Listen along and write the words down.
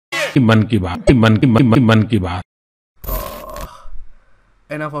मन की बात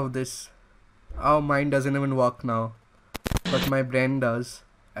Enough of this. Our mind doesn't even work now, but my brain does,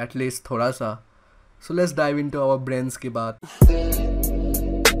 at least thoda sa. So let's dive into our brains ki baat.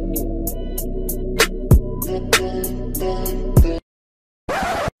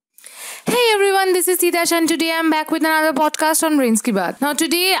 Hey everyone, this is Titash and today I'm back with another podcast on Brains Ki Baat. Now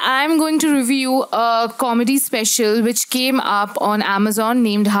today I'm going to review a comedy special which came up on Amazon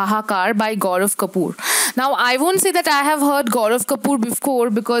named Hahakar by Gaurav Kapoor. Now I won't say that I have heard Gaurav Kapoor before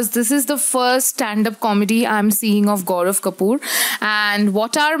because this is the first stand-up comedy I'm seeing of Gaurav Kapoor, and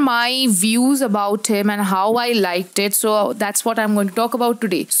what are my views about him and how I liked it. So that's what I'm going to talk about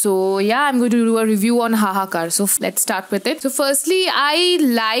today. So yeah, I'm going to do a review on Hahakar. So let's start with it. So firstly, I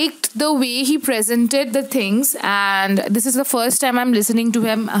liked the way he presented the things, and this is the first time I'm listening to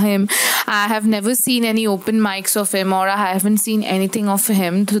him. I have never seen any open mics of him, or I haven't seen anything of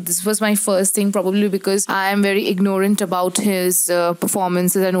him. So this was my first thing, probably because I am very ignorant about his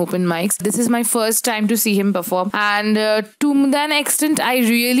performances and open mics. This is my first time to see him perform, and to that extent I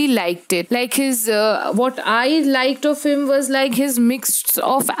really liked it. Like his what I liked of him was like his mix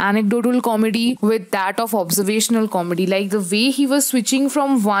of anecdotal comedy with that of observational comedy. Like the way he was switching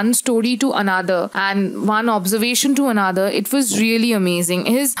from one story to another and one observation to another, it was really amazing.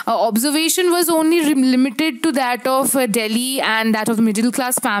 His observation was only limited to that of Delhi and that of middle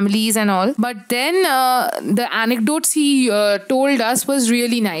class families and all, but then the anecdotes he told us was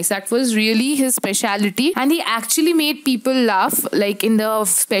really nice. That was really his speciality, and he actually made people laugh. Like in the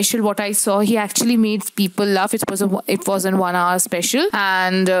special what I saw, he actually made people laugh. It was an 1 hour special,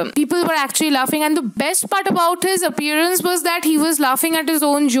 and people were actually laughing, and the best part about his appearance was that he was laughing at his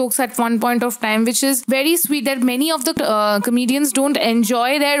own jokes at one point of time, which is very sweet. That many of the comedians don't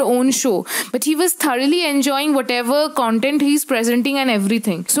enjoy their own show, but he was thoroughly enjoying whatever content he's presenting and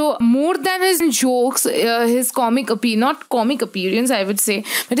everything. So more than his jokes, his not comic appearance I would say,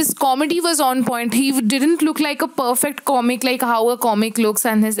 but his comedy was on point. He didn't look like a perfect comic like how a comic looks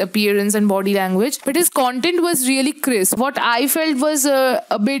and his appearance and body language, but his content was really crisp. What I felt was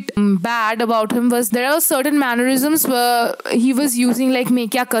a bit bad about him was there are certain mannerisms where he was using, like "मैं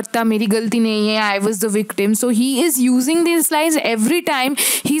क्या करता, मेरी गलती नहीं है, I was the victim." So he is using these lines every time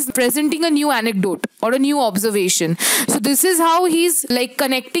he's presenting a new anecdote or a new observation. So this is how he's like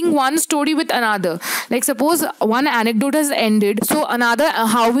connecting one story with another. Like suppose one anecdote has ended, so another,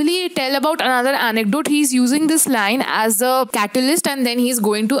 how will he tell about another anecdote? He's using this line as a catalyst, and then he's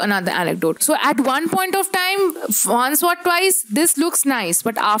going to another anecdote. So at one point of time, once or twice, this looks nice,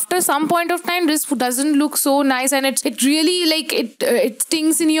 but after some point of time, this doesn't look so nice, and it really like it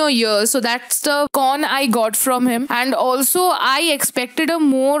stings in your ears. So that's the con I got from him. And also I expected a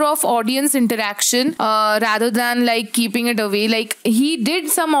more of audience interaction rather than like keeping it away. Like he did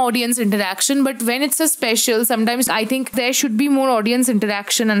some audience interaction, but when it's a special, sometimes I think there should be more audience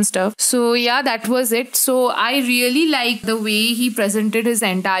interaction and stuff. So yeah, that was it. So I really liked the way he presented his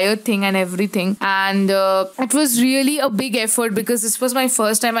entire thing and everything, and it was really a big effort because this was my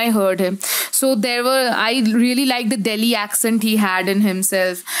first time I heard him. So I really liked the Delhi accent he had in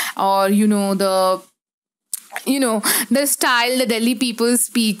himself, or the style the Delhi people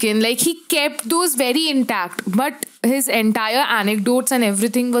speak in. Like he kept those very intact, but his entire anecdotes and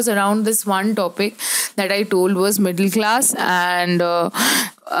everything was around this one topic that I told was middle class, and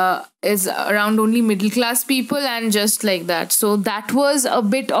is around only middle class people and just like that. So that was a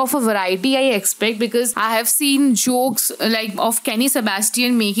bit of a variety I expect, because I have seen jokes like of Kenny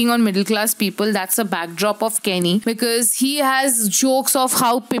Sebastian making on middle class people. That's a backdrop of Kenny, because he has jokes of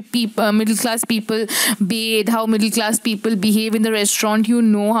how middle class people bathe, how middle class people behave in the restaurant.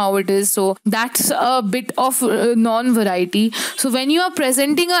 How it is. So that's a bit of non-variety. So when you are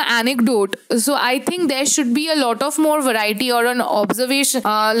presenting an anecdote, so I think there should be a lot of more variety or an observation.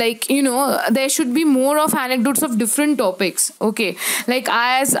 There should be more of anecdotes of different topics. Okay. Like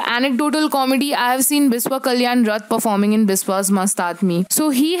as anecdotal comedy, I have seen Biswa Kalyan Rath performing in Biswa's Mast Aadmi.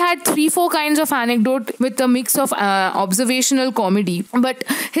 So he had 3-4 kinds of anecdote with a mix of observational comedy, but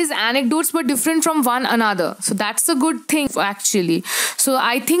his anecdotes were different from one another. So that's a good thing actually. So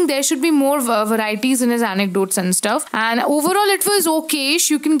I think there should be more varieties in his anecdotes and stuff. And overall it was okay-ish.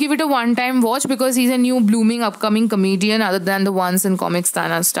 You can give it a one-time watch because he's a new blooming upcoming comedian other than the ones in Comic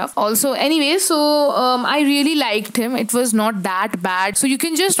Stan and stuff. Also, anyway, so I really liked him. It was not that bad. So you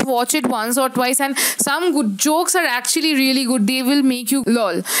can just watch it once or twice, and some good jokes are actually really good. They will make you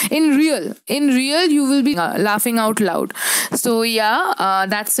lol. In real, you will be laughing out loud. So yeah,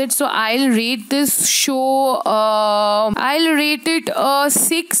 that's it. So I'll rate this show. I'll rate it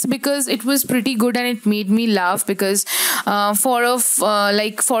 6 because it was pretty good and it made me laugh. Because for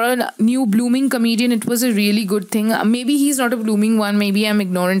a new blooming comedian, it was a really good thing. Maybe he's not a blooming one. Maybe I'm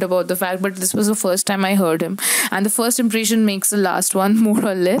ignorant about the fact, but this was the first time I heard him, and the first impression makes the last one more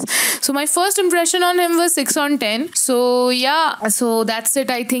or less. So my first impression on him was 6 on 10. So yeah, so that's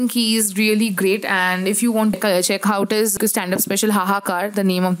it. I think he's really great, and if you want to check out his stand-up special Hahakar, the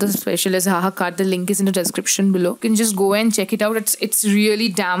name of the special is Hahakar. The link is in the description below. You can just go and check it out. It's really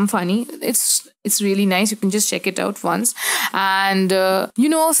damn funny. It's really nice. You can just check it out once. And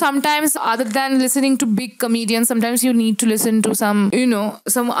sometimes other than listening to big comedians, sometimes you need to listen to some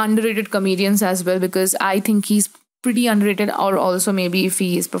underrated comedians as well, because I think he's pretty underrated. Or also maybe if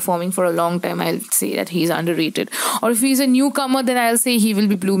he is performing for a long time, I'll say that he's underrated. Or if he's a newcomer, then I'll say he will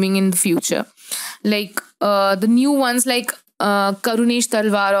be blooming in the future. Like the new ones like Karunesh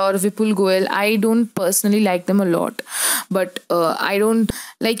Talwar or Vipul Goel, I don't personally like them a lot, but I don't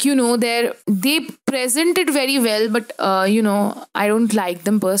they present it very well, but I don't like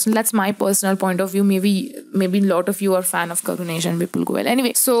them personally. That's my personal point of view. Maybe a lot of you are fan of Karunesh and Vipul Goel.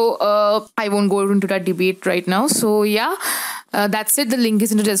 Anyway, so I won't go into that debate right now. So yeah, that's it. The link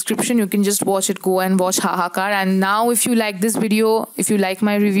is in the description. You can just watch it. Go and watch Hahakar. And now, if you like this video, if you like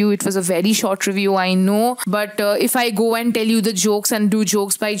my review, it was a very short review, I know, but if I go and tell you the jokes and do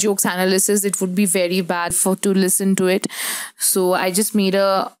jokes by jokes analysis, it would be very bad to listen to it. So I just made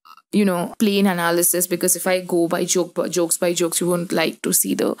a plain analysis, because if I go by jokes by jokes, you won't like to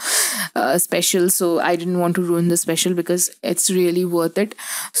see the special. So I didn't want to ruin the special, because it's really worth it.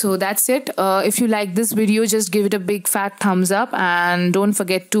 So that's it. If you like this video, just give it a big fat thumbs up, and don't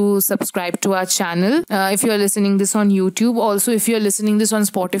forget to subscribe to our channel if you're listening this on YouTube. Also, if you're listening this on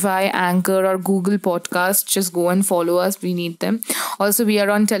Spotify, Anchor or Google Podcast, just go and follow us. We need them. Also, we are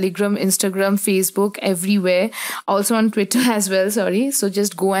on Telegram, Instagram, Facebook, everywhere. Also on Twitter as well, sorry. So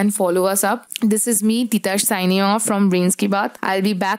just go and follow us up. This is me, Titash, signing off from Brains Ki Baat. I'll be back